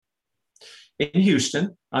in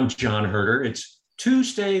Houston. I'm John Herder. It's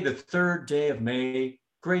Tuesday, the third day of May.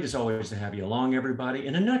 Great as always to have you along, everybody.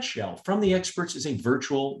 In a nutshell, From the Experts is a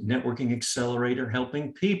virtual networking accelerator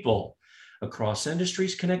helping people across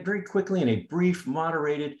industries connect very quickly in a brief,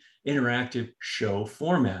 moderated, interactive show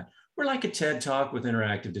format. We're like a TED Talk with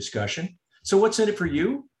interactive discussion. So what's in it for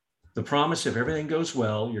you? The promise if everything goes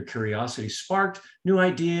well, your curiosity sparked new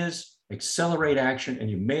ideas, accelerate action, and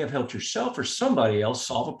you may have helped yourself or somebody else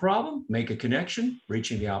solve a problem, make a connection,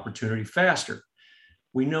 reaching the opportunity faster.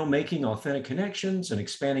 We know making authentic connections and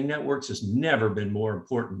expanding networks has never been more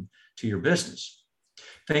important to your business.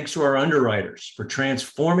 Thanks to our underwriters for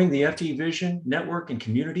transforming the FTE vision, network, and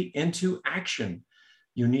community into action.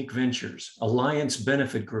 Unique Ventures, Alliance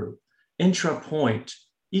Benefit Group, IntraPoint,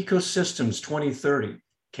 Ecosystems 2030,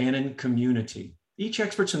 Canon Community. Each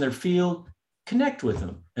experts in their field. Connect with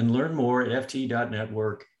them and learn more at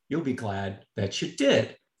FTE.network. You'll be glad that you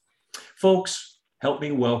did. Folks, help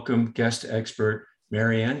me welcome guest expert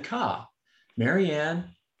Marianne Kah.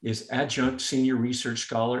 Marianne is adjunct senior research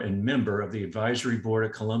scholar and member of the advisory board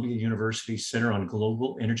at Columbia University Center on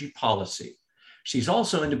Global Energy Policy. She's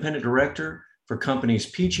also independent director for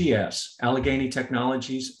companies PGS, Allegheny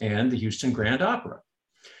Technologies, and the Houston Grand Opera.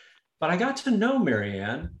 But I got to know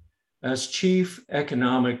Marianne as chief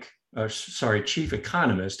economist at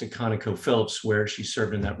ConocoPhillips, where she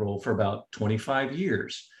served in that role for about 25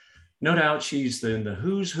 years. No doubt she's in the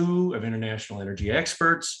who's who of international energy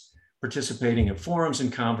experts, participating in forums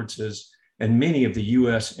and conferences, and many of the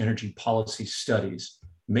US energy policy studies.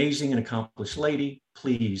 Amazing and accomplished lady.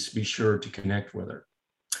 Please be sure to connect with her.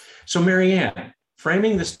 So Marianne,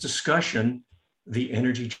 framing this discussion, the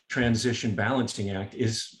Energy Transition Balancing Act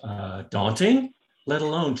is daunting, let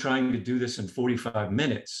alone trying to do this in 45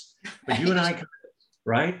 minutes. But you and I,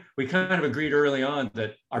 right? We kind of agreed early on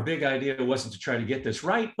that our big idea wasn't to try to get this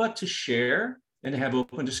right, but to share and to have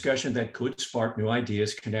open discussion that could spark new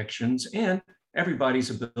ideas, connections, and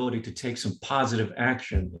everybody's ability to take some positive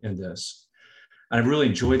action in this. I've really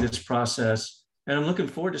enjoyed this process, and I'm looking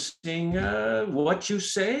forward to seeing what you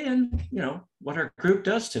say and what our group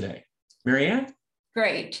does today. Marianne?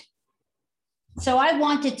 Great. So I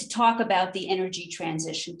wanted to talk about the energy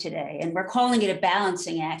transition today, and we're calling it a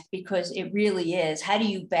balancing act because it really is. How do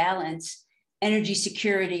you balance energy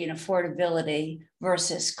security and affordability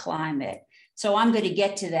versus climate? So I'm going to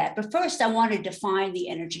get to that. But first, I want to define the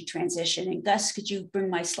energy transition. And Gus, could you bring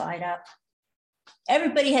my slide up?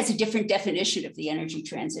 Everybody has a different definition of the energy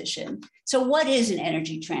transition. So what is an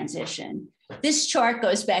energy transition? This chart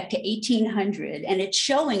goes back to 1800, and it's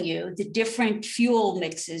showing you the different fuel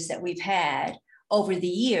mixes that we've had over the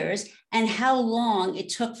years and how long it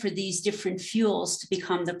took for these different fuels to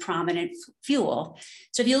become the prominent fuel.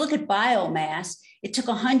 So if you look at biomass, it took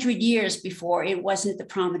 100 years before it wasn't the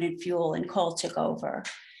prominent fuel and coal took over.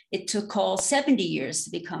 It took coal 70 years to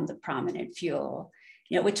become the prominent fuel.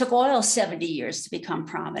 It took oil 70 years to become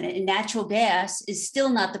prominent, and natural gas is still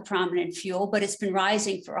not the prominent fuel, but it's been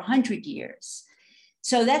rising for 100 years.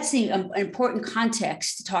 So that's the important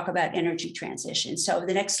context to talk about energy transition. So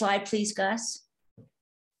the next slide, please, Gus.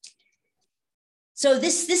 So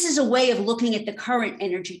this is a way of looking at the current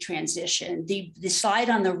energy transition. The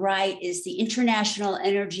slide on the right is the International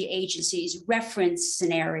Energy Agency's reference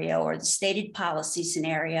scenario, or the stated policy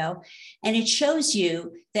scenario. And it shows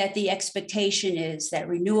you that the expectation is that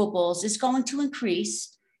renewables is going to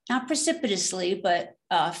increase, not precipitously, but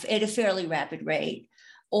at a fairly rapid rate.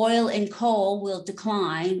 Oil and coal will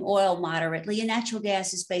decline, oil moderately, and natural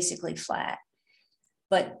gas is basically flat.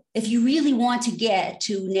 But if you really want to get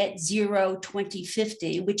to net zero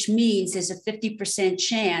 2050, which means there's a 50%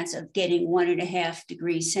 chance of getting 1.5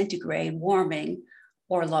 degrees centigrade warming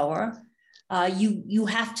or lower, you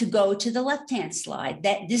have to go to the left-hand slide.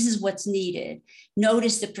 This is what's needed.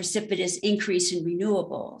 Notice the precipitous increase in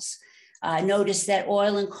renewables. Notice that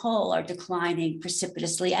oil and coal are declining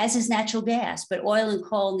precipitously, as is natural gas, but oil and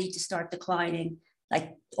coal need to start declining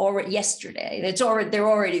like yesterday. They're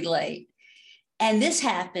already late. And this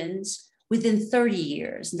happens within 30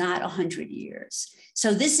 years, not 100 years.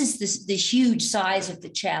 So this is the huge size of the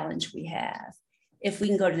challenge we have. If we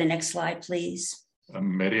can go to the next slide, please.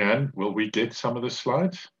 Marianne, will we get some of the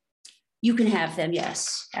slides? You can have them,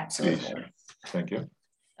 yes, absolutely. Please. Thank you.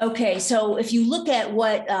 Okay, so if you look at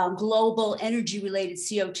what global energy-related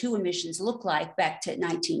CO2 emissions look like back to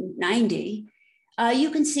 1990, you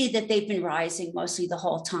can see that they've been rising mostly the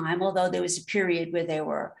whole time, although there was a period where they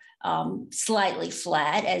were slightly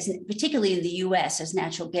flat, particularly in the US, as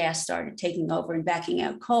natural gas started taking over and backing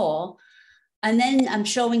out coal. And then I'm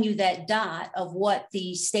showing you that dot of what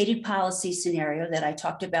the stated policy scenario that I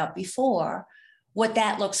talked about before what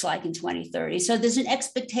that looks like in 2030. So there's an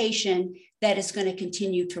expectation that it's going to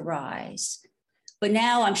continue to rise. But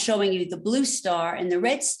now I'm showing you the blue star, and the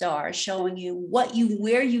red star is showing you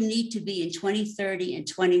where you need to be in 2030 and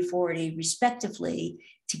 2040, respectively,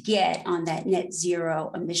 to get on that net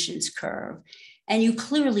zero emissions curve. And you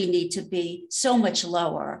clearly need to be so much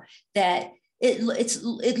lower that it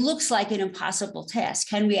looks like an impossible task.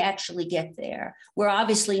 Can we actually get there? We're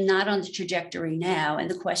obviously not on the trajectory now. And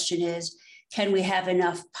the question is, can we have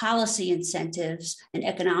enough policy incentives and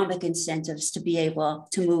economic incentives to be able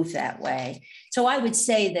to move that way? So I would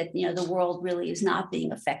say that the world really is not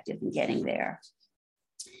being effective in getting there.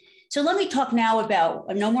 So let me talk now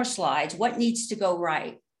about, no more slides, what needs to go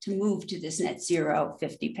right to move to this net zero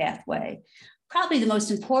 50 pathway. Probably the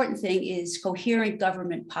most important thing is coherent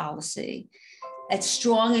government policy that's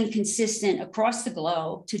strong and consistent across the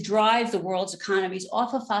globe to drive the world's economies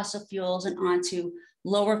off of fossil fuels and onto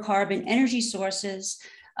lower carbon energy sources,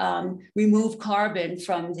 remove carbon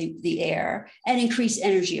from the air, and increase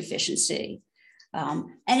energy efficiency. And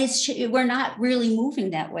we're not really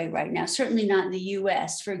moving that way right now, certainly not in the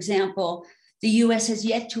US. For example, the US has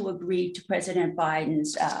yet to agree to President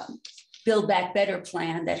Biden's Build Back Better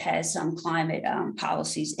plan that has some climate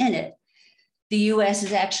policies in it. The US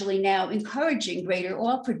is actually now encouraging greater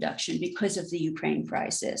oil production because of the Ukraine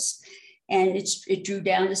crisis. And it drew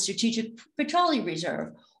down the Strategic Petroleum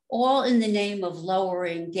Reserve, all in the name of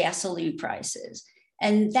lowering gasoline prices.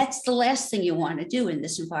 And that's the last thing you want to do in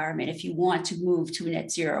this environment if you want to move to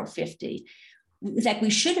net zero 50. In fact, we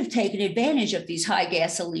should have taken advantage of these high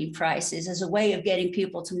gasoline prices as a way of getting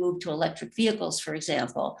people to move to electric vehicles, for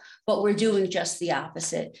example. But we're doing just the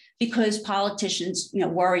opposite because politicians,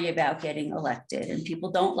 worry about getting elected, and people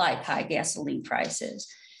don't like high gasoline prices.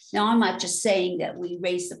 Now, I'm not just saying that we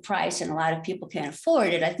raise the price and a lot of people can't afford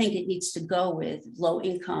it. I think it needs to go with low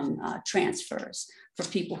income transfers for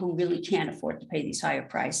people who really can't afford to pay these higher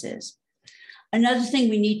prices. Another thing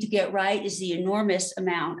we need to get right is the enormous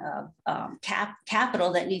amount of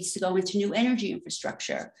capital that needs to go into new energy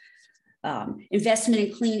infrastructure. Investment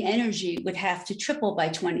in clean energy would have to triple by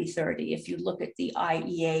 2030 if you look at the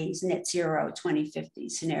IEA's net zero 2050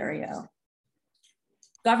 scenario.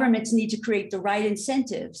 Governments need to create the right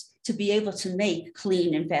incentives to be able to make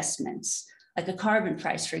clean investments, like a carbon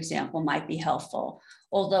price, for example, might be helpful.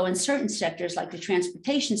 Although in certain sectors, like the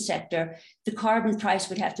transportation sector, the carbon price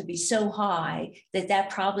would have to be so high that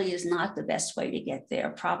that probably is not the best way to get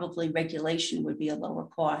there. Probably regulation would be a lower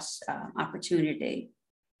cost opportunity.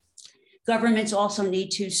 Governments also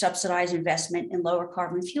need to subsidize investment in lower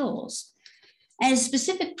carbon fuels. And a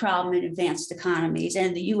specific problem in advanced economies,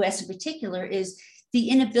 and the US in particular, is the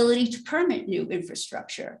inability to permit new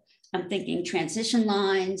infrastructure. I'm thinking transition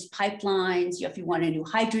lines, pipelines, if you want a new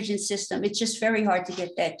hydrogen system, it's just very hard to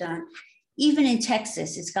get that done. Even in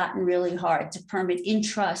Texas, it's gotten really hard to permit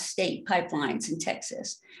intra-state pipelines in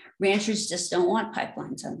Texas. Ranchers just don't want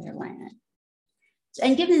pipelines on their land.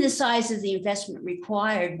 And given the size of the investment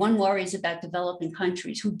required, one worries about developing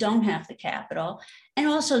countries who don't have the capital. And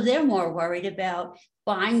also they're more worried about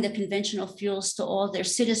buying the conventional fuels to all their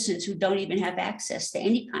citizens who don't even have access to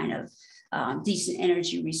any kind of decent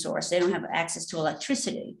energy resource. They don't have access to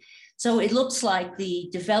electricity. So it looks like the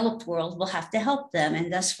developed world will have to help them.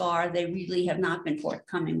 And thus far, they really have not been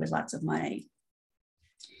forthcoming with lots of money.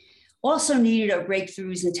 Also needed are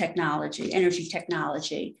breakthroughs in technology, energy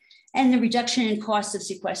technology, and the reduction in costs of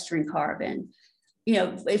sequestering carbon.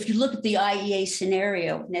 If you look at the IEA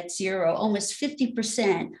scenario, net zero, almost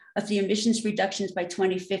 50% of the emissions reductions by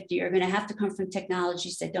 2050 are going to have to come from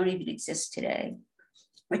technologies that don't even exist today,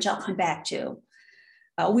 which I'll come back to.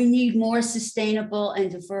 We need more sustainable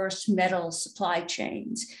and diverse metal supply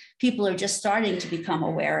chains. People are just starting to become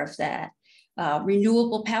aware of that.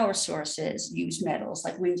 Renewable power sources use metals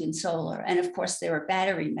like wind and solar. And of course, there are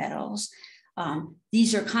battery metals.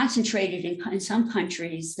 These are concentrated in some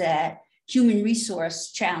countries that human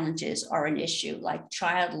resource challenges are an issue, like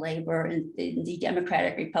child labor in the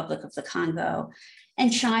Democratic Republic of the Congo.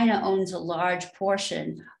 And China owns a large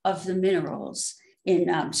portion of the minerals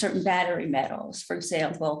in certain battery metals, for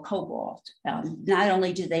example, cobalt. Not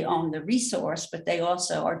only do they own the resource, but they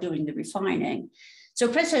also are doing the refining. So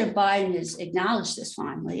President Biden has acknowledged this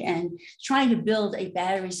finally and trying to build a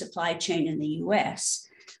battery supply chain in the US.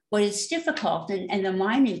 But it's difficult, and the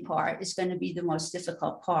mining part is going to be the most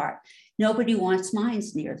difficult part. Nobody wants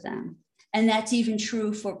mines near them. And that's even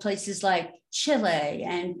true for places like Chile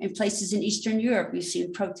and in places in Eastern Europe. We've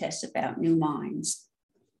seen protests about new mines.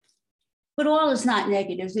 But all is not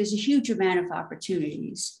negative. There's a huge amount of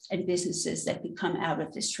opportunities and businesses that can come out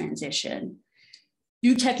of this transition.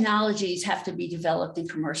 New technologies have to be developed and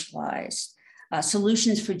commercialized.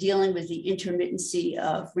 solutions for dealing with the intermittency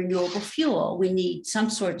of renewable fuel. We need some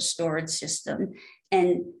sort of storage system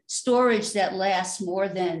and storage that lasts more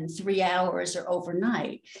than 3 hours or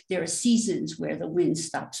overnight. There are seasons where the wind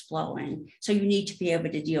stops blowing. So you need to be able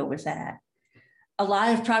to deal with that. A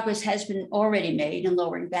lot of progress has been already made in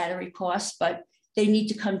lowering battery costs, but they need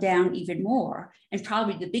to come down even more. And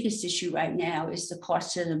probably the biggest issue right now is the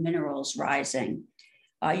cost of the minerals rising.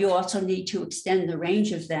 You also need to extend the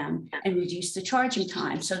range of them and reduce the charging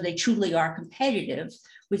time so they truly are competitive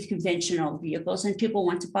with conventional vehicles and people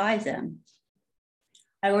want to buy them.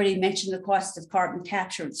 I already mentioned the cost of carbon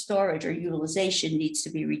capture and storage or utilization needs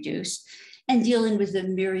to be reduced, and dealing with the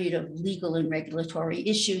myriad of legal and regulatory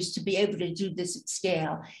issues to be able to do this at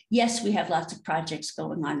scale. Yes, we have lots of projects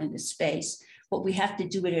going on in this space, but we have to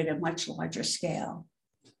do it at a much larger scale.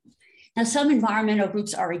 Now, some environmental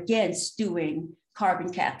groups are against doing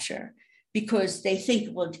carbon capture because they think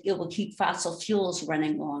it will keep fossil fuels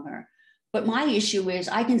running longer. But my issue is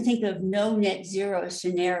I can think of no net zero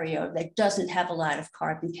scenario that doesn't have a lot of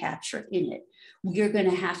carbon capture in it. We're going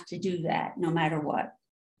to have to do that no matter what.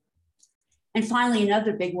 And finally,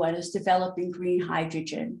 another big one is developing green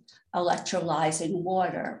hydrogen, electrolyzing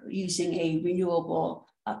water, using a renewable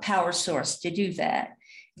power source to do that.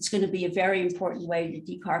 It's going to be a very important way to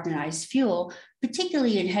decarbonize fuel,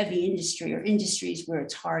 particularly in heavy industry or industries where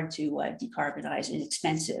it's hard to decarbonize and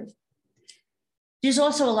expensive. There's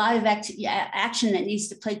also a lot of action that needs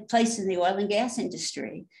to take place in the oil and gas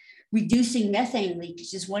industry. Reducing methane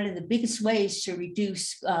leakage is one of the biggest ways to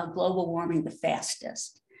reduce global warming the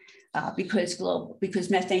fastest.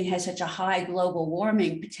 Because methane has such a high global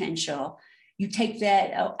warming potential, you take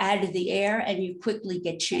that out of the air and you quickly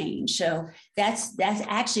get change. So that's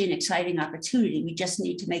actually an exciting opportunity. We just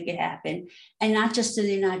need to make it happen. And not just in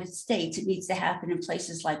the United States, it needs to happen in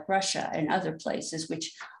places like Russia and other places,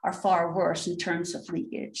 which are far worse in terms of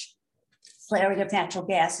leakage. Flaring of natural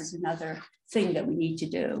gas is another thing that we need to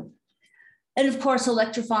do. And of course,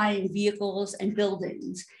 electrifying vehicles and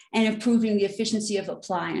buildings and improving the efficiency of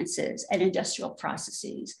appliances and industrial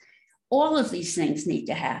processes. All of these things need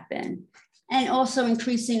to happen. And also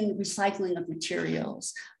increasing recycling of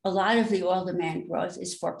materials. A lot of the oil demand growth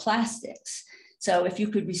is for plastics. So if you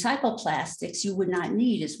could recycle plastics, you would not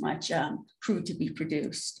need as much crude to be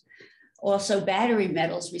produced. Also, battery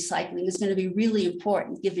metals recycling is going to be really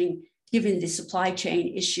important given the supply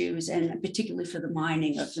chain issues and particularly for the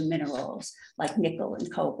mining of the minerals like nickel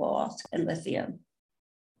and cobalt and lithium.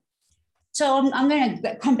 So I'm going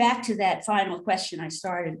to come back to that final question I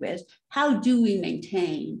started with. How do we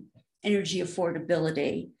maintain energy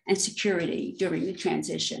affordability and security during the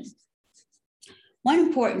transition? One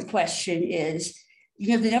important question is,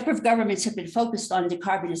 the number of governments have been focused on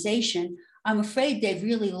decarbonization. I'm afraid they've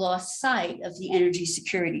really lost sight of the energy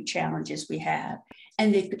security challenges we have.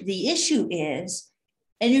 And the issue is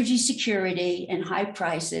energy security and high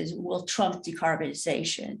prices will trump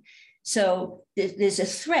decarbonization. So there's a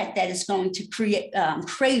threat that is going to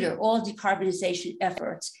crater all decarbonization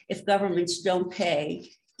efforts if governments don't pay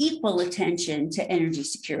equal attention to energy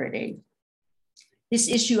security. This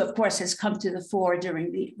issue, of course, has come to the fore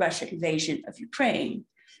during the Russian invasion of Ukraine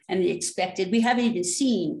and we haven't even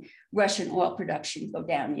seen Russian oil production go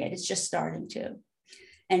down yet. It's just starting to.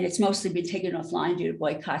 And it's mostly been taken offline due to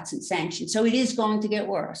boycotts and sanctions. So it is going to get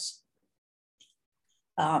worse.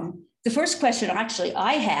 The first question actually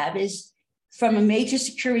I have is, from a major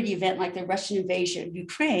security event like the Russian invasion of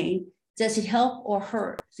Ukraine, does it help or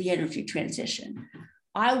hurt the energy transition?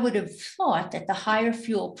 I would have thought that the higher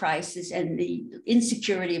fuel prices and the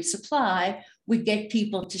insecurity of supply would get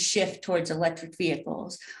people to shift towards electric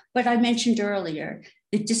vehicles. But I mentioned earlier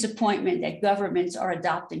the disappointment that governments are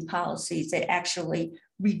adopting policies that actually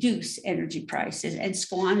reduce energy prices and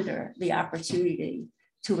squander the opportunity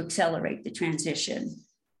to accelerate the transition.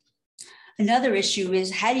 Another issue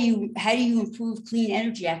is how do you improve clean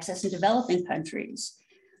energy access in developing countries?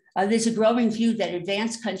 There's a growing view that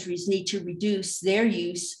advanced countries need to reduce their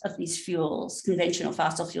use of these fuels, conventional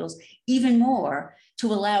fossil fuels, even more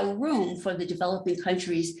to allow room for the developing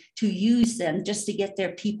countries to use them just to get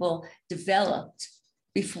their people developed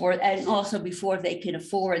before they can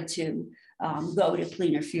afford to go to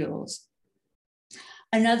cleaner fuels.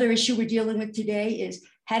 Another issue we're dealing with today is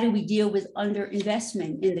how do we deal with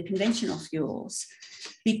underinvestment in the conventional fuels?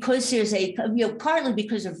 Because there's partly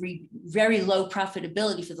because of very low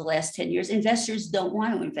profitability for the last 10 years, investors don't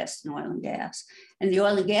want to invest in oil and gas. And the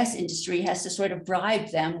oil and gas industry has to sort of bribe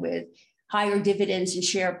them with higher dividends and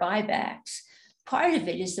share buybacks. Part of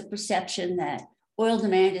it is the perception that oil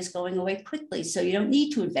demand is going away quickly, so you don't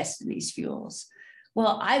need to invest in these fuels.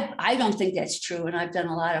 Well, I don't think that's true. And I've done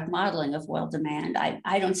a lot of modeling of oil demand.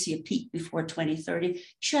 I don't see a peak before 2030,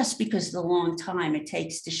 just because of the long time it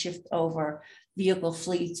takes to shift over vehicle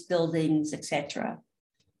fleets, buildings, et cetera.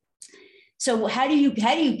 So how do you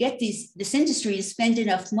get this industry to spend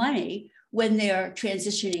enough money when they're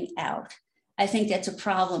transitioning out? I think that's a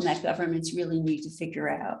problem that governments really need to figure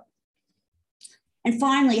out. And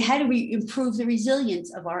finally, how do we improve the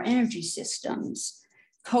resilience of our energy systems?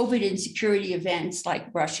 COVID and security events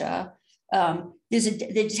like Russia, there's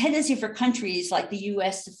the tendency for countries like the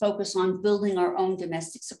US to focus on building our own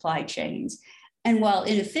domestic supply chains. And while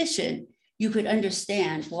inefficient, you could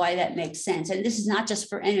understand why that makes sense. And this is not just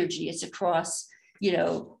for energy, it's across,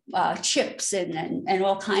 chips and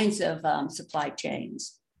all kinds of supply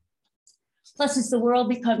chains. Plus, as the world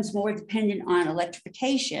becomes more dependent on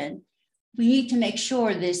electrification, we need to make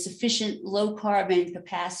sure there's sufficient low carbon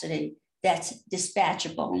capacity that's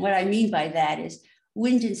dispatchable. And what I mean by that is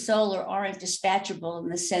wind and solar aren't dispatchable in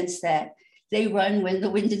the sense that they run when the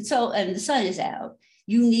wind and the sun is out.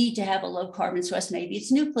 You need to have a low carbon source. Maybe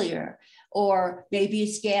it's nuclear, or maybe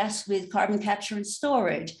it's gas with carbon capture and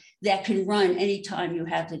storage that can run anytime you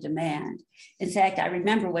have the demand. In fact, I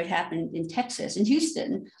remember what happened in Texas, in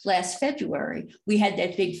Houston last February. We had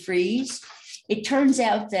that big freeze. It turns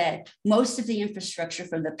out that most of the infrastructure,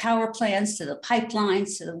 from the power plants to the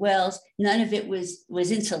pipelines to the wells, none of it was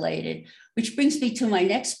insulated, which brings me to my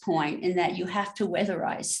next point, in that you have to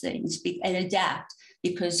weatherize things and adapt,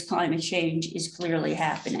 because climate change is clearly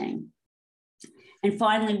happening. And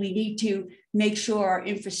finally, we need to make sure our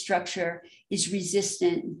infrastructure is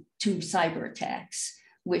resistant to cyber attacks,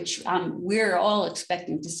 which we're all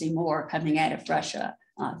expecting to see more coming out of Russia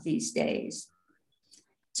these days.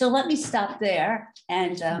 So let me stop there.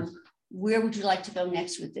 And where would you like to go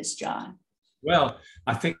next with this, John? Well,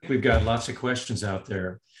 I think we've got lots of questions out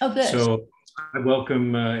there. Oh, good. So I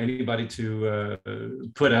welcome anybody to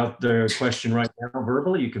put out their question right now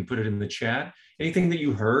verbally. You can put it in the chat. Anything that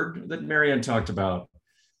you heard that Marianne talked about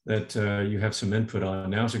that you have some input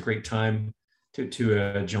on, now's a great time to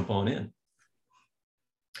jump on in.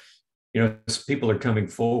 As people are coming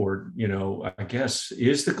forward, I guess,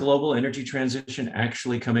 is the global energy transition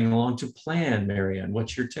actually coming along to plan, Marianne?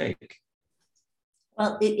 What's your take?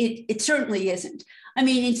 Well, it certainly isn't. I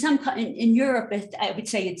mean, in Europe, I would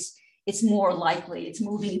say it's more likely. It's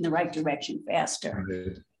moving in the right direction faster.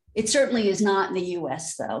 Right. It certainly is not in the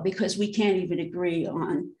US, though, because we can't even agree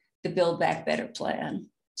on the Build Back Better plan.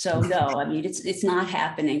 So no, I mean, it's not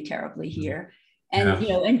happening terribly here. And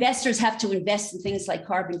investors have to invest in things like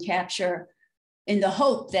carbon capture in the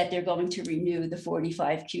hope that they're going to renew the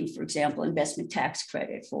 45Q, for example, investment tax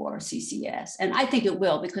credit for CCS. And I think it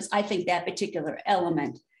will, because I think that particular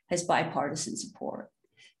element has bipartisan support.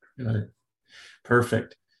 Got it.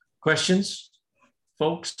 Perfect. Questions,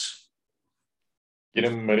 folks?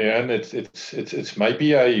 Marianne, it's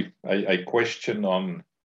maybe a question on,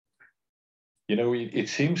 it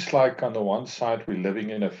seems like on the one side, we're living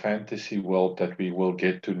in a fantasy world that we will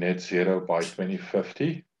get to net zero by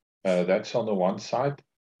 2050. That's on the one side.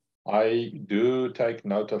 I do take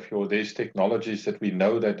note of there's technologies that we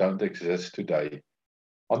know that don't exist today.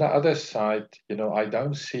 On the other side, I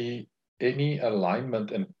don't see any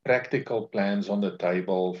alignment and practical plans on the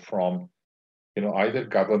table from, either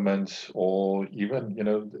governments or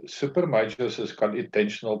even, super majors is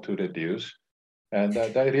intentional to reduce. And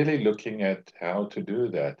they're really looking at how to do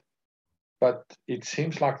that. But it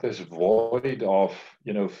seems like this void of,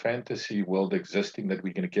 fantasy world existing that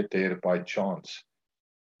we're going to get there by chance.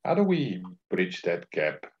 How do we bridge that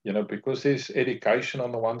gap? Because there's education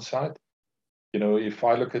on the one side. If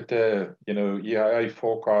I look at the, EIA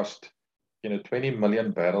forecast, 20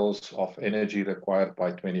 million barrels of energy required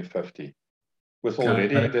by 2050, with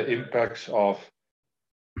already the impacts of,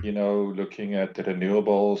 looking at the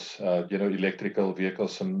renewables, electrical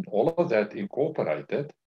vehicles and all of that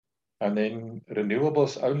incorporated. And then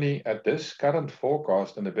renewables only at this current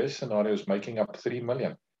forecast in the best scenario is making up 3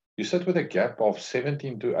 million. You sit with a gap of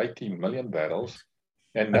 17 to 18 million barrels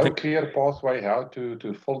and no clear pathway how to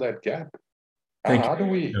fill that gap. How do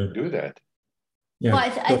we do that? Yeah.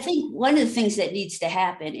 Well, I think one of the things that needs to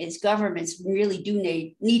happen is governments really do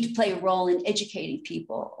need to play a role in educating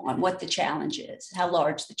people on what the challenge is, how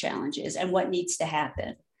large the challenge is, and what needs to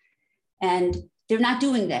happen. And they're not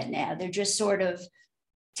doing that now. They're just sort of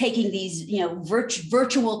taking these,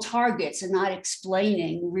 virtual targets and not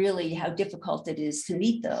explaining really how difficult it is to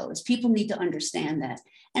meet those. People need to understand that.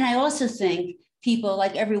 And I also think people,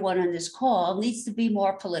 like everyone on this call, needs to be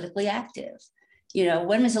more politically active.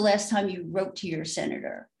 When was the last time you wrote to your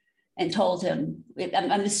senator and told him,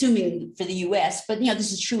 I'm assuming for the US, but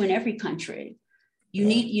this is true in every country, You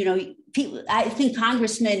need, people, I think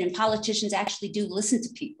congressmen and politicians actually do listen to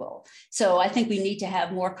people. So I think we need to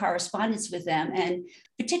have more correspondence with them. And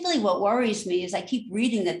particularly what worries me is I keep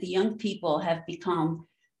reading that the young people have become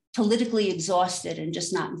politically exhausted and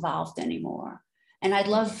just not involved anymore. And I'd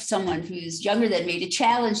love someone who's younger than me to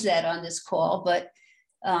challenge that on this call, but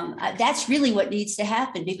that's really what needs to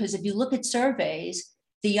happen, because if you look at surveys,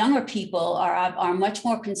 the younger people are much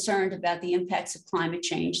more concerned about the impacts of climate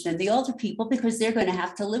change than the older people, because they're going to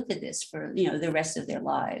have to live with this for the rest of their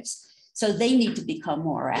lives. So they need to become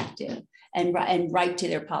more active and write to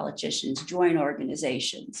their politicians, join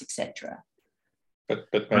organizations, etc.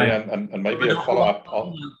 But Marianne, and maybe a follow-up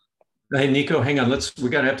on. Hey, Nico, hang on. We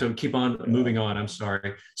got to have to keep on moving on. I'm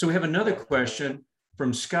sorry. So we have another question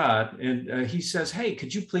from Scott, and he says, hey,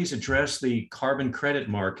 could you please address the carbon credit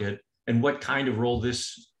market and what kind of role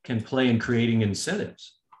this can play in creating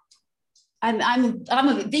incentives? Being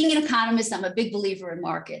an economist, I'm a big believer in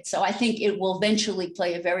markets. So I think it will eventually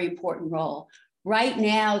play a very important role. Right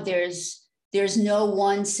now, there's no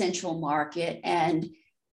one central market, and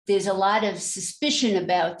there's a lot of suspicion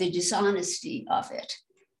about the dishonesty of it.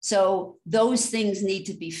 So those things need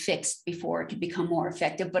to be fixed before it can become more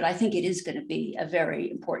effective, but I think it is going to be a very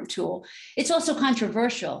important tool. It's also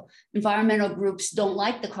controversial. Environmental groups don't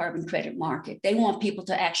like the carbon credit market. They want people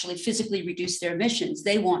to actually physically reduce their emissions.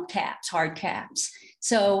 They want caps, hard caps.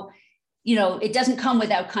 So, it doesn't come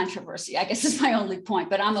without controversy, I guess is my only point,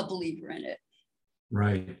 but I'm a believer in it.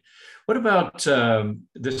 Right. What about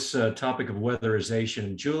this topic of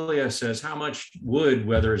weatherization? Julia says, how much would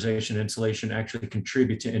weatherization insulation actually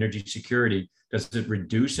contribute to energy security? Does it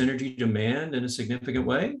reduce energy demand in a significant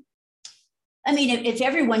way? I mean, if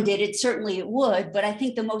everyone did it, certainly it would. But I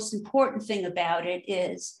think the most important thing about it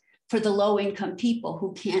is for the low-income people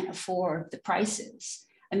who can't afford the prices.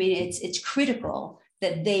 I mean, it's critical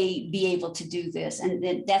that they be able to do this.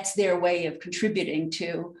 And that's their way of contributing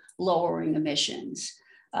to lowering emissions.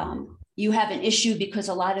 You have an issue because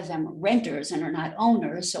a lot of them are renters and are not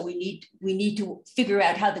owners. So we need to figure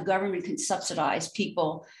out how the government can subsidize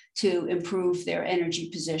people to improve their energy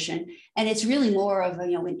position. And it's really more of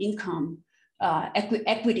an income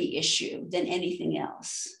equity issue than anything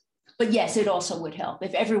else. But yes, it also would help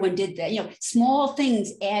if everyone did that. Small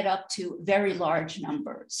things add up to very large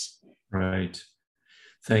numbers. Right.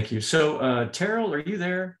 Thank you. So Terrell, are you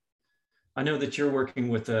there? I know that you're working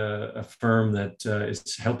with a firm that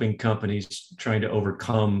is helping companies trying to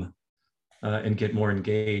overcome and get more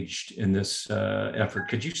engaged in this effort.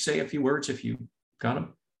 Could you say a few words if you got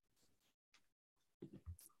them?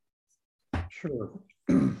 Sure.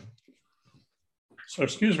 So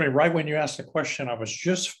excuse me, right when you asked the question, I was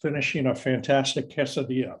just finishing a fantastic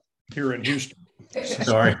quesadilla here in Houston.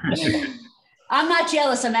 Sorry. I'm not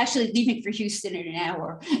jealous. I'm actually leaving for Houston in an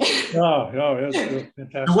hour. It's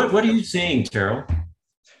fantastic. So what are you seeing, Terrell?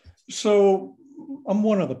 So I'm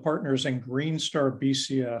one of the partners in Green Star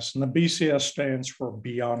BCS, and the BCS stands for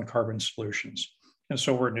Beyond Carbon Solutions. And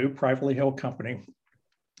so we're a new privately held company,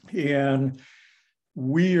 and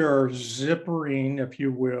we are zippering, if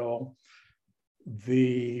you will,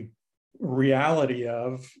 the reality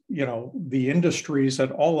of, the industries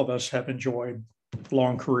that all of us have enjoyed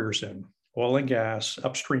long careers in: oil and gas,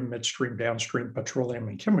 upstream, midstream, downstream, petroleum,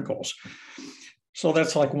 and chemicals. So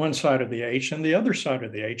that's like one side of the H. And the other side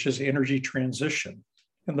of the H is energy transition.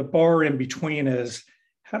 And the bar in between is,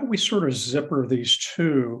 how do we sort of zipper these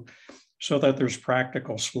two so that there's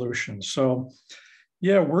practical solutions? So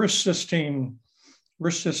yeah, we're assisting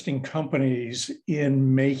companies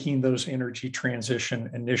in making those energy transition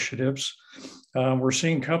initiatives. We're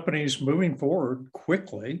seeing companies moving forward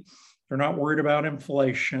quickly. They're not worried about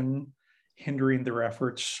inflation hindering their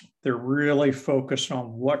efforts. They're really focused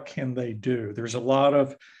on what can they do. There's a lot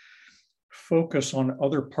of focus on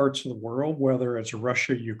other parts of the world, whether it's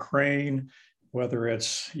Russia, Ukraine, whether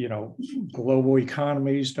it's, global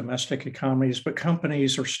economies, domestic economies, but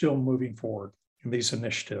companies are still moving forward in these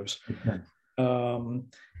initiatives. Okay.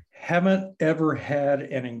 Haven't ever had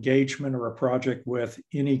an engagement or a project with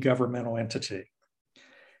any governmental entity.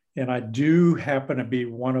 And I do happen to be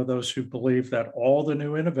one of those who believe that all the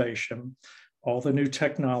new innovation, all the new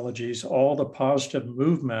technologies, all the positive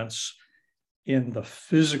movements in the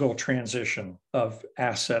physical transition of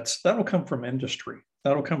assets, that'll come from industry.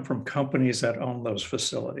 That'll come from companies that own those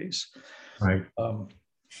facilities. Right.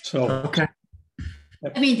 Okay.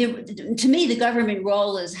 I mean, to me, the government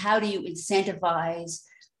role is, how do you incentivize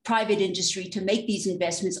private industry to make these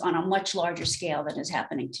investments on a much larger scale than is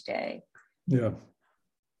happening today? Yeah.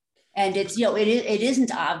 And it's, it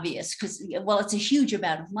isn't obvious because, it's a huge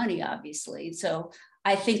amount of money, obviously. So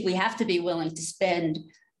I think we have to be willing to spend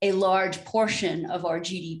a large portion of our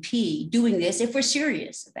GDP doing this if we're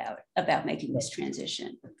serious about making this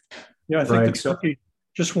transition. Yeah, I think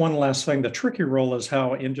just one last thing, the tricky role is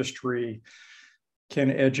how industry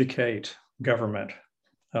can educate government.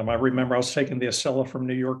 I remember I was taking the Acela from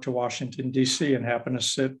New York to Washington, D.C. and happened to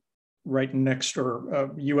sit right next, or a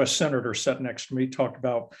U.S. senator sat next to me, talked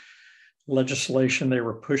about legislation they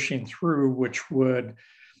were pushing through, which would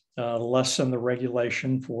lessen the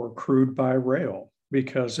regulation for crude by rail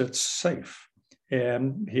because it's safe.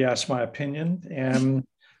 And he asked my opinion, and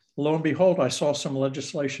lo and behold, I saw some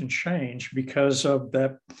legislation change because of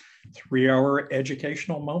that 3-hour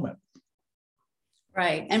educational moment.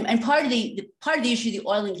 Right, and part of the issue the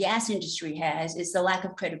oil and gas industry has is the lack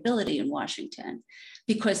of credibility in Washington,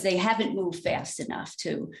 because they haven't moved fast enough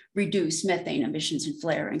to reduce methane emissions and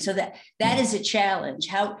flaring. So that is a challenge.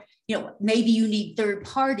 How, maybe you need third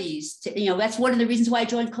parties to, that's one of the reasons why I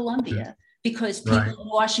joined Columbia, because people in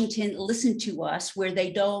Washington listen to us where they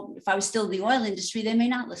don't. If I was still in the oil industry, they may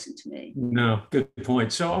not listen to me. No, good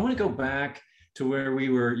point. So I want to go back to where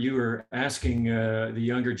you were asking the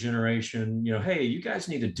younger generation, hey, you guys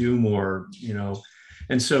need to do more,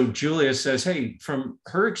 And so Julia says, hey, from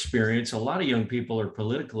her experience, a lot of young people are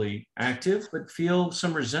politically active, but feel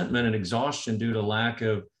some resentment and exhaustion due to lack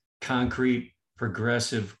of concrete,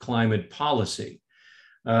 progressive climate policy.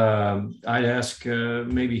 I'd ask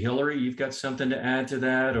maybe Hillary, you've got something to add to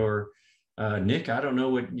that, or Nick, I don't know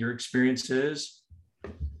what your experience is,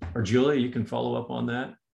 or Julia, you can follow up on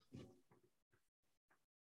that.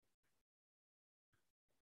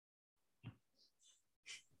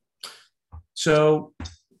 So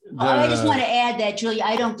I just want to add that, Julia,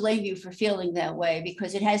 I don't blame you for feeling that way,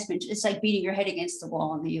 because it's like beating your head against the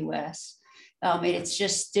wall in the US. It's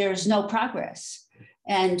just, there's no progress.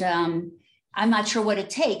 And I'm not sure what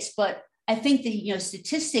it takes, but I think the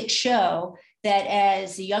statistics show that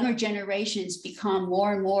as the younger generations become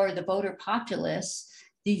more and more the voter populace,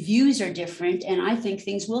 the views are different. And I think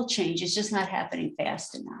things will change. It's just not happening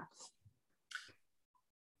fast enough.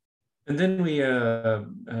 And then we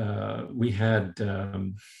had,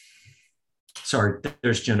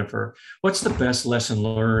 there's Jennifer. What's the best lesson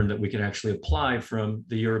learned that we could actually apply from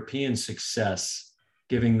the European success,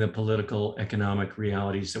 given the political economic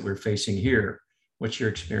realities that we're facing here? What's your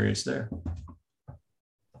experience there?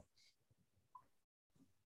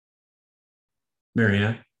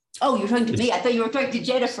 Marianne? Oh, you're talking to me. I thought you were talking to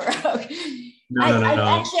Jennifer. No.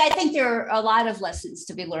 Actually, I think there are a lot of lessons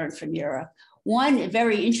to be learned from Europe. One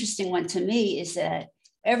very interesting one to me is that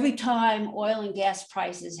every time oil and gas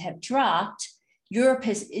prices have dropped, Europe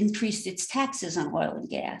has increased its taxes on oil and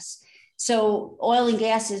gas. So oil and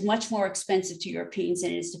gas is much more expensive to Europeans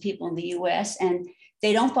than it is to people in the US. And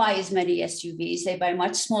they don't buy as many SUVs. They buy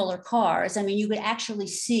much smaller cars. I mean, you could actually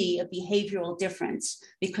see a behavioral difference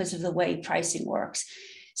because of the way pricing works.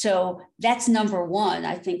 So that's number one.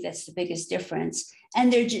 I think that's the biggest difference.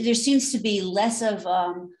 And there seems to be less of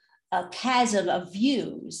a chasm of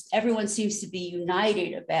views. Everyone seems to be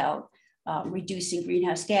united about reducing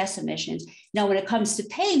greenhouse gas emissions. Now, when it comes to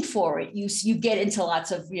paying for it, you get into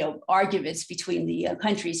lots of arguments between the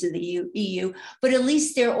countries in the EU, but at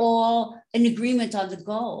least they're all in agreement on the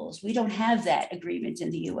goals. We don't have that agreement in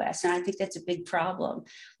the US, and I think that's a big problem.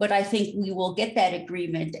 But I think we will get that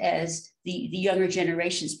agreement as the younger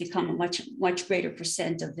generations become a much greater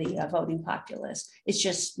percent of the voting populace. It's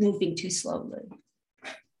just moving too slowly.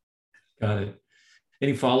 Got it.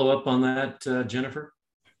 Any follow-up on that, Jennifer?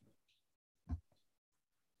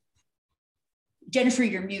 Jennifer,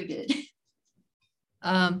 you're muted.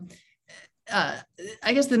 I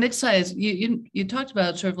guess the next side is you talked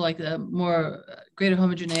about sort of like the more greater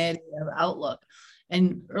homogeneity of outlook.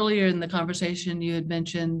 And earlier in the conversation, you had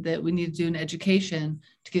mentioned that we need to do an education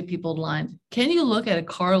to get people aligned. Can you look at a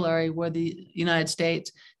corollary where the United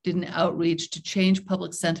States did an outreach to change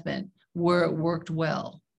public sentiment where it worked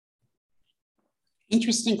well?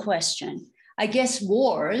 Interesting question. I guess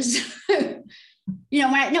wars.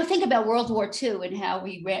 Think about World War II and how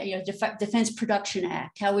we ran, Defense Production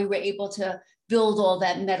Act, how we were able to build all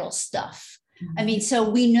that metal stuff. Mm-hmm. I mean, so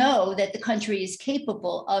we know that the country is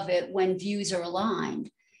capable of it when views are aligned.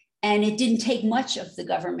 And it didn't take much of the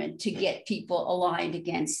government to get people aligned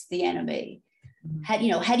against the enemy.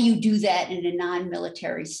 Mm-hmm. How do you do that in a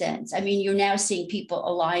non-military sense? I mean, you're now seeing people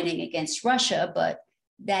aligning against Russia, but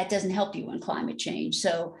that doesn't help you in climate change.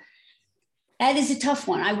 So that is a tough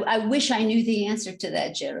one. I wish I knew the answer to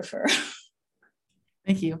that, Jennifer.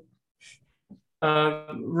 Thank you.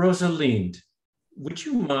 Rosalind, would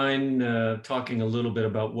you mind talking a little bit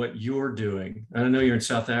about what you're doing? I know you're in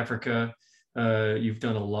South Africa. You've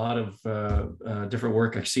done a lot of different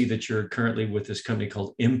work. I see that you're currently with this company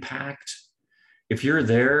called Impact. If you're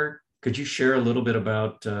there, could you share a little bit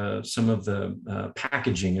about some of the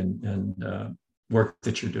packaging and work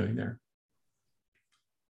that you're doing there?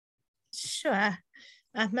 Sure.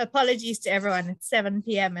 Apologies to everyone. It's 7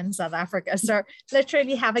 p.m. in South Africa, so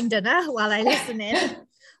literally having dinner while I listen in.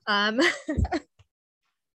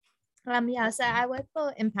 Yeah, so I work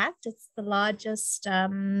for Impact. It's the largest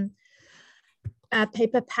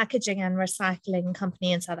paper packaging and recycling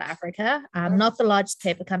company in South Africa. Not the largest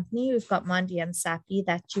paper company. We've got Mondi and Sappi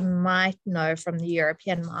that you might know from the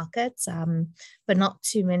European markets, but not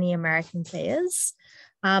too many American players.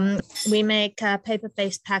 We make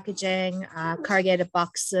paper-based packaging, corrugated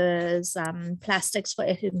boxes, plastics for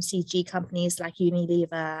FMCG companies like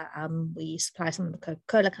Unilever. We supply some of the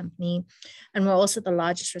Coca-Cola company, and we're also the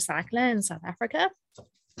largest recycler in South Africa.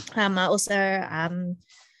 I also am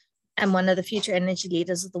one of the future energy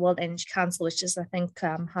leaders of the World Energy Council, which is, I think,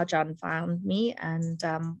 how John found me and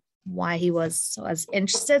why he was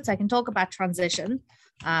interested. So I can talk about transition.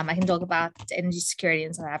 I can talk about energy security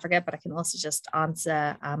in South Africa, but I can also just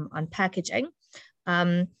answer on packaging.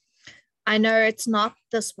 I know it's not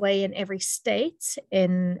this way in every state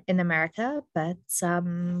in America, but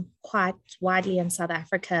quite widely in South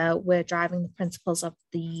Africa, we're driving the principles of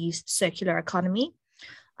the circular economy.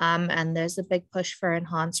 And there's a big push for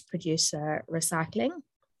enhanced producer recycling.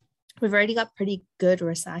 We've already got pretty good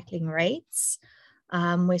recycling rates.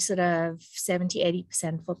 We're sort of 70,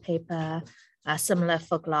 80% for paper, similar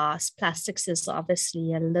for glass. Plastics is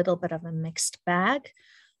obviously a little bit of a mixed bag.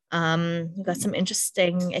 We've got some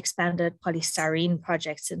interesting expanded polystyrene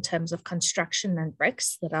projects in terms of construction and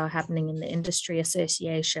bricks that are happening in the industry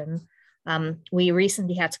association. We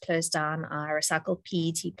recently had to close down our recycled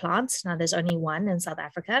PET plant. Now there's only one in South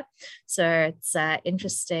Africa. So it's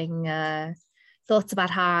interesting thoughts about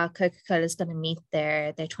how Coca-Cola is going to meet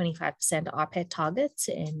their 25% rPET targets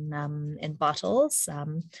in bottles.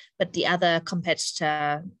 But the other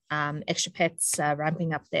competitor, Extra Pet's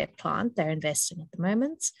ramping up their plant. They're investing at the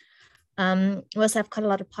moment. We also have quite a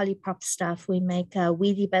lot of polyprop stuff. We make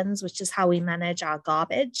wheelie bins, which is how we manage our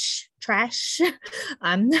garbage, trash.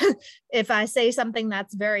 If I say something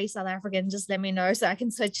that's very South African, just let me know so I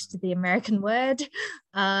can switch to the American word.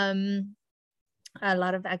 A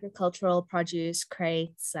lot of agricultural produce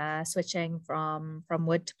crates, switching from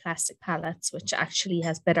wood to plastic pallets, which actually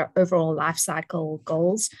has better overall life cycle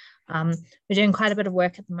goals. We're doing quite a bit of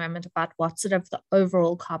work at the moment about what sort of the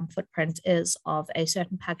overall carbon footprint is of a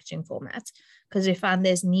certain packaging format, because we found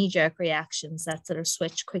there's knee-jerk reactions that sort of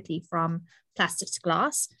switch quickly from plastic to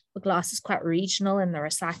glass. But glass is quite regional in the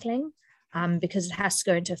recycling because it has to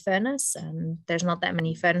go into a furnace, and there's not that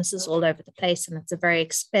many furnaces all over the place, and it's a very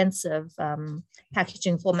expensive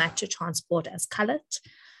packaging format to transport as cullet.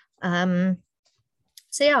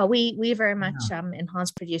 So yeah, we very much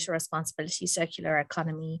enhance producer responsibility, circular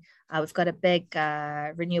economy. We've got a big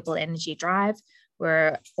renewable energy drive.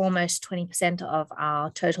 We're almost 20% of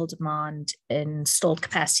our total demand installed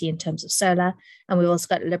capacity in terms of solar. And we've also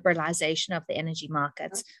got liberalization of the energy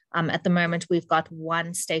markets. At the moment, we've got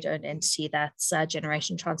one state-owned entity that's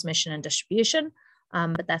generation, transmission, and distribution,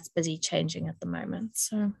 but that's busy changing at the moment.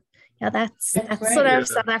 So yeah, that's sort of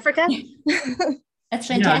South Africa. That's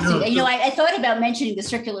fantastic. I thought about mentioning the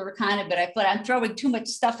circular economy, but I thought I'm throwing too much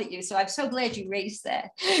stuff at you. So I'm so glad you raised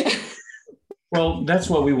that. Well, that's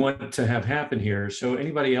what we want to have happen here. So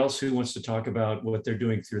anybody else who wants to talk about what they're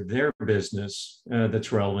doing through their business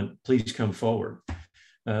that's relevant, please come forward.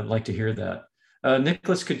 I'd like to hear that.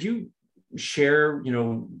 Nicholas, could you share,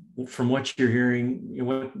 from what you're hearing,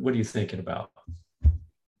 what are you thinking about?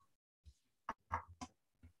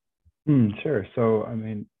 Sure. So,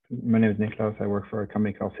 my name is Nicholas. I work for a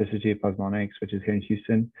company called Syzygy Plasmonics, which is here in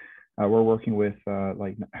Houston. We're working with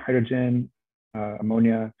like hydrogen,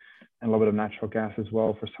 ammonia, and a little bit of natural gas as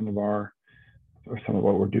well for some of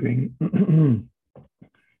what we're doing.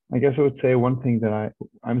 I guess I would say one thing that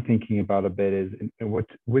I'm thinking about a bit is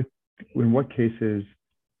in what cases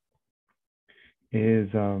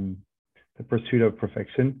is the pursuit of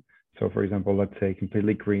perfection. So, for example, let's say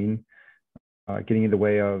completely green. Getting in the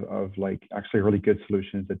way of like actually really good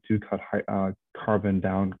solutions that do cut carbon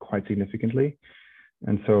down quite significantly.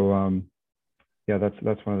 And so, yeah,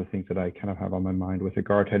 that's one of the things that I kind of have on my mind with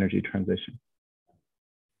regard to energy transition.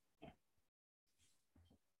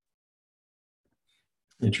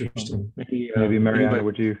 Interesting. Maybe Mariana,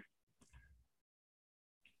 would you?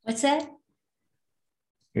 What's that?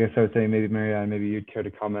 I guess I would say maybe Mariana, maybe you'd care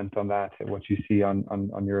to comment on that and what you see on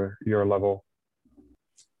your level.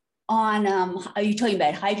 Are you talking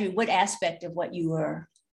about hydrogen? What aspect of what you were?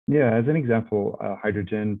 Yeah, as an example,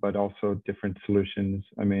 hydrogen, but also different solutions.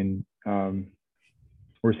 I mean,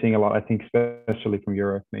 we're seeing a lot, I think, especially from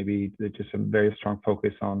Europe, maybe just a very strong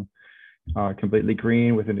focus on completely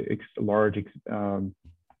green with large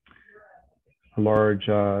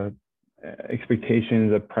expectation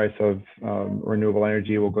the price of renewable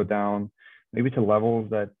energy will go down, maybe to levels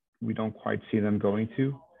that we don't quite see them going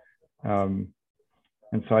to.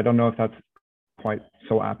 And so I don't know if that's quite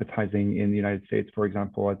so appetizing in the United States, for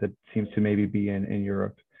example, as it seems to maybe be in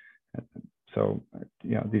Europe. So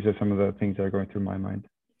yeah, these are some of the things that are going through my mind.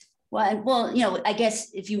 Well, you know, I guess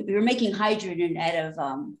if you're making hydrogen out of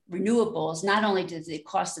renewables, not only does the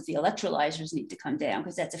cost of the electrolyzers need to come down,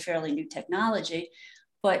 because that's a fairly new technology,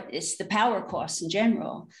 but it's the power costs in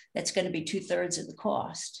general that's going to be 2/3 of the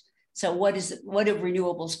cost. So what do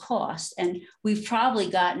renewables cost? And we've probably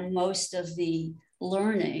gotten most of the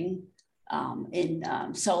learning in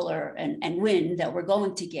solar and wind that we're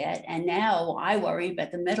going to get. And now I worry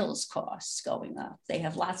about the metals costs going up. They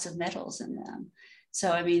have lots of metals in them.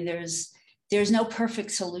 So, I mean, there's no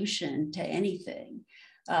perfect solution to anything.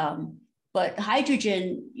 But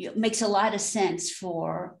hydrogen makes a lot of sense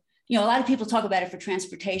for, you know, a lot of people talk about it for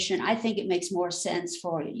transportation. I think it makes more sense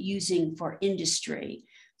for using for industry,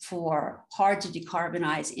 for hard to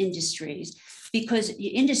decarbonize industries, because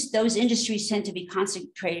those industries tend to be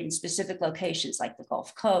concentrated in specific locations like the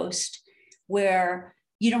Gulf Coast, where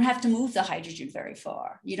you don't have to move the hydrogen very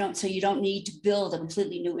far. So you don't need to build a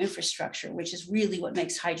completely new infrastructure, which is really what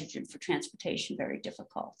makes hydrogen for transportation very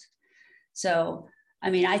difficult. So, I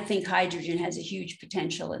mean, I think hydrogen has a huge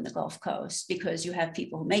potential in the Gulf Coast because you have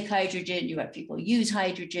people who make hydrogen, you have people who use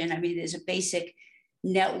hydrogen. I mean, there's a basic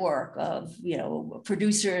network of, you know,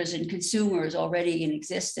 producers and consumers already in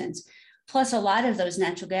existence. Plus, a lot of those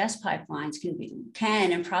natural gas pipelines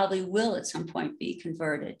can and probably will at some point be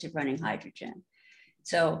converted to running hydrogen.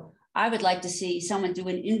 So I would like to see someone do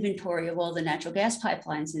an inventory of all the natural gas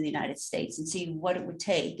pipelines in the United States and see what it would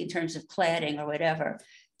take in terms of cladding or whatever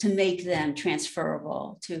to make them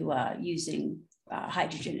transferable to using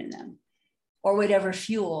hydrogen in them, or whatever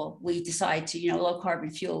fuel we decide to, you know, low carbon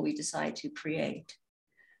fuel we decide to create.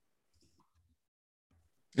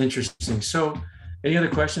 Interesting. So any other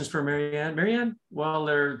questions for Marianne? Marianne, while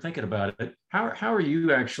they're thinking about it, how are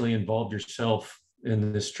you actually involved yourself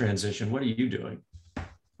in this transition? What are you doing?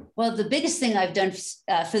 Well, the biggest thing I've done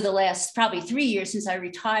for the last probably 3 years since I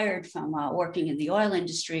retired from working in the oil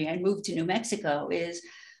industry and moved to New Mexico is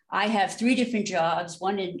I have 3 different jobs,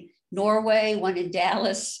 one in Norway, one in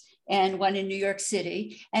Dallas, and one in New York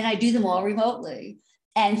City, and I do them all remotely.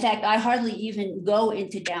 And in fact, I hardly even go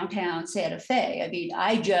into downtown Santa Fe. I mean,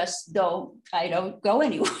 I don't go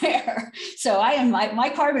anywhere. So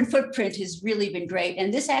my carbon footprint has really been great.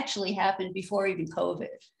 And this actually happened before even COVID.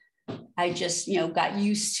 I just, you know, got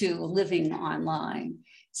used to living online.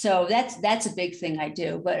 So that's a big thing I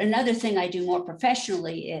do. But another thing I do more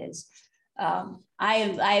professionally is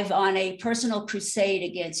I've on a personal crusade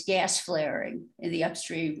against gas flaring in the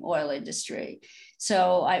upstream oil industry.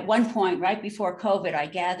 So at one point, right before COVID, I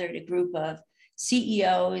gathered a group of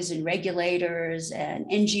CEOs and regulators and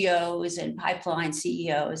NGOs and pipeline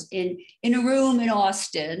CEOs in a room in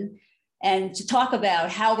Austin, and to talk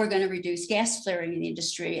about how we're going to reduce gas flaring in the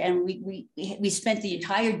industry. And we spent the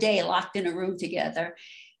entire day locked in a room together,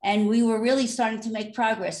 and we were really starting to make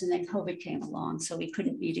progress. And then COVID came along, so we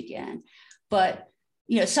couldn't meet again. But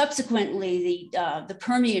you know, subsequently, the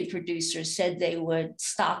Permian producers said they would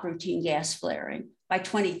stop routine gas flaring by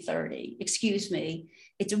 2030. Excuse me,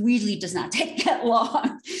 it really does not take that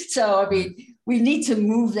long. So, I mean, we need to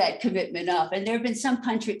move that commitment up. And there have been some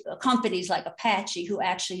companies like Apache who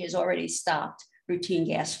actually has already stopped routine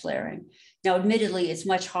gas flaring. Now, admittedly, it's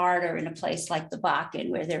much harder in a place like the Bakken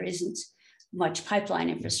where there isn't much pipeline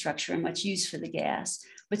infrastructure and much use for the gas.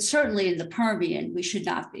 But certainly in the Permian, we should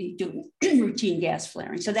not be doing routine gas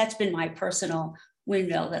flaring. So that's been my personal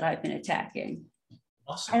windmill that I've been attacking.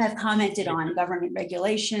 Awesome. And I've commented on government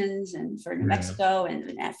regulations and for New Mexico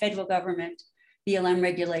and federal government, BLM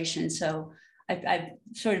regulations. So I've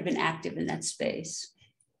sort of been active in that space.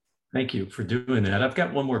 Thank you for doing that. I've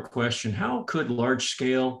got one more question. How could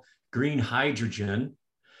large-scale green hydrogen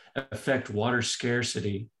affect water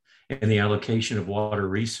scarcity and the allocation of water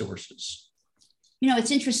resources? You know,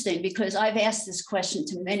 it's interesting because I've asked this question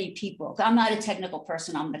to many people. I'm not a technical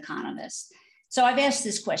person, I'm an economist. So I've asked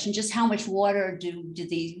this question, just how much water do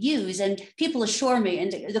they use? And people assure me,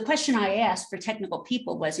 and the question I asked for technical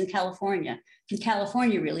people was in California, can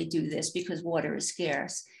California really do this because water is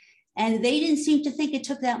scarce? And they didn't seem to think it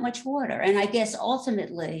took that much water. And I guess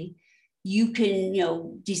ultimately, you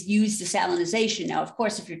can, just use desalinization. Now, of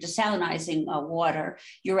course, if you're desalinizing water,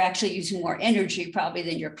 you're actually using more energy probably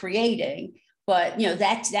than you're creating. But,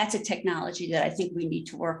 that's a technology that I think we need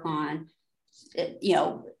to work on,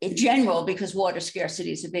 in general, because water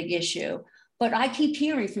scarcity is a big issue. But I keep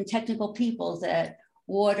hearing from technical people that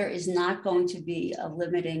water is not going to be a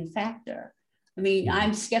limiting factor. I mean,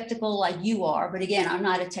 I'm skeptical like you are, but again, I'm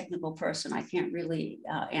not a technical person. I can't really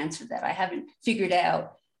answer that. I haven't figured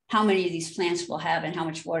out how many of these plants will have and how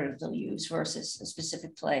much water they'll use versus a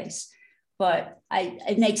specific place. But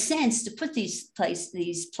it makes sense to put these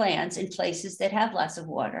plants in places that have lots of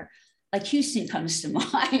water. Like Houston comes to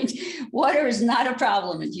mind. Water is not a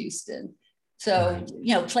problem in Houston. So,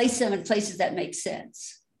 place them in places that make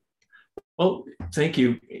sense. Well, thank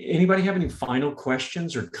you. Anybody have any final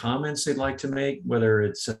questions or comments they'd like to make, whether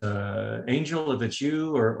it's Angel, if it's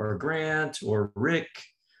you, or Grant, or Rick,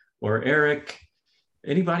 or Eric?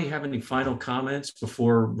 Anybody have any final comments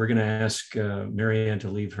before we're going to ask Marianne to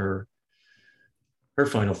leave her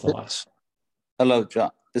final thoughts? Hello, John.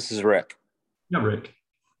 This is Rick. Yeah, Rick.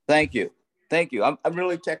 Thank you. I'm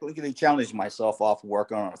really technically challenging myself off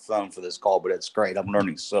working on a phone for this call, but it's great. I'm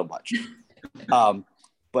learning so much.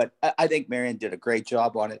 But I think Marianne did a great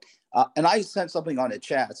job on it. And I sent something on the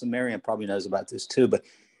chat, so Marianne probably knows about this too. But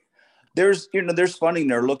there's funding.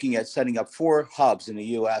 They're looking at setting up 4 hubs in the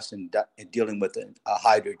U.S. and dealing with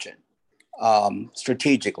hydrogen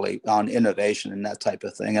strategically on innovation and that type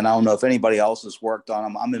of thing. And I don't know if anybody else has worked on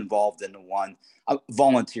them. I'm involved in the one,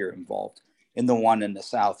 volunteer involved in the one in the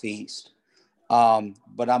Southeast.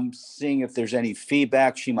 But I'm seeing if there's any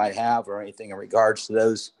feedback she might have or anything in regards to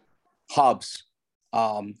those hubs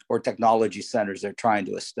or technology centers they're trying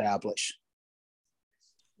to establish.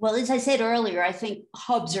 Well, as I said earlier, I think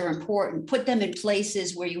hubs are important. Put them in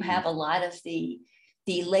places where you have a lot of the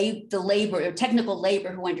labor or technical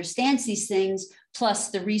labor who understands these things, plus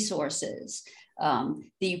the resources,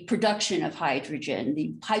 the production of hydrogen,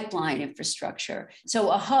 the pipeline infrastructure. So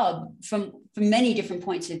a hub from many different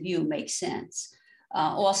points of view makes sense.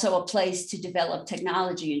 Also a place to develop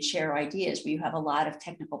technology and share ideas where you have a lot of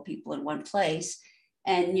technical people in one place.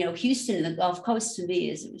 And, Houston and the Gulf Coast to me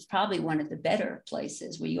is probably one of the better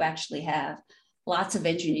places where you actually have lots of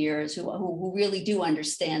engineers who really do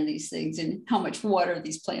understand these things and how much water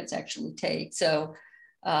these plants actually take. So,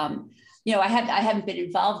 I haven't been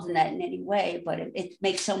involved in that in any way, but it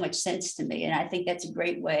makes so much sense to me. And I think that's a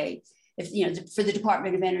great way for the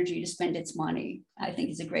Department of Energy to spend its money. I think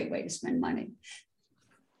it's a great way to spend money.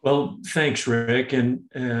 Well, thanks, Rick. And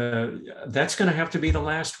that's going to have to be the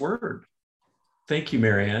last word. Thank you,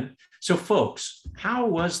 Marianne. So folks, how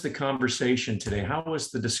was the conversation today? How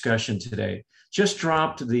was the discussion today? Just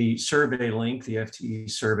dropped the survey link, the FTE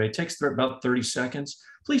survey. It takes about 30 seconds.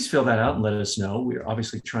 Please fill that out and let us know. We're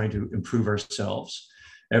obviously trying to improve ourselves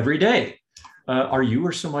every day. Are you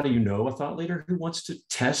or somebody you know a thought leader who wants to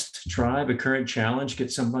test, try a current challenge,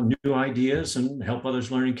 get some new ideas and help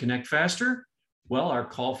others learn and connect faster? Well, our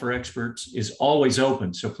call for experts is always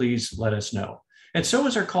open, so please let us know. And so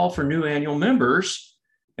is our call for new annual members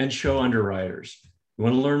and show underwriters. You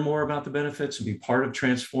want to learn more about the benefits and be part of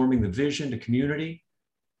transforming the vision to community?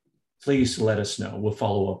 Please let us know. We'll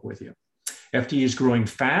follow up with you. FTE is growing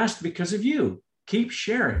fast because of you. Keep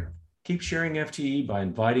sharing. Keep sharing FTE by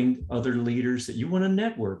inviting other leaders that you want to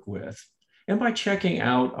network with and by checking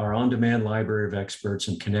out our on-demand library of experts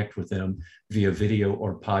and connect with them via video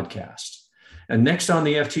or podcast. And next on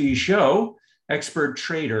the FTE show, expert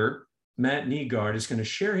trader Matt Nygaard is going to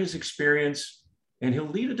share his experience, and he'll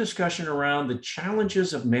lead a discussion around the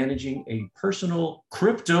challenges of managing a personal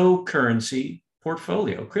cryptocurrency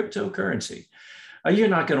portfolio. Cryptocurrency. You're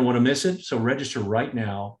not going to want to miss it, so register right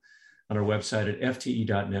now on our website at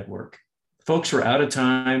fte.network. Folks, we're out of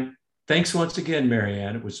time. Thanks once again,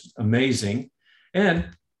 Marianne. It was amazing. And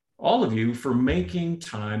all of you for making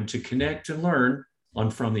time to connect and learn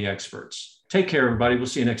on From the Experts. Take care, everybody. We'll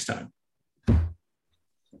see you next time.